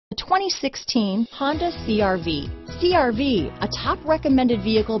2016 Honda CR-V. CR-V, a top recommended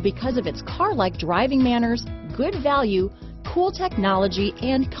vehicle because of its car-like driving manners, good value, cool technology,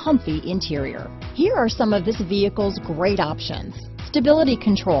 and comfy interior. Here are some of this vehicle's great options: stability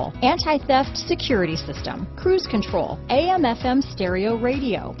control, anti-theft security system, cruise control, AM/FM stereo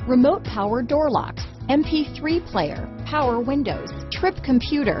radio, remote power door locks, MP3 player, power windows, trip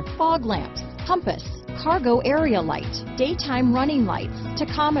computer, fog lamps, compass, cargo area light, daytime running lights,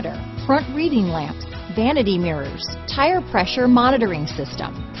 tachometer, front reading lamps, vanity mirrors, tire pressure monitoring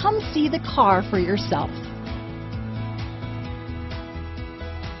system. Come see the car for yourself.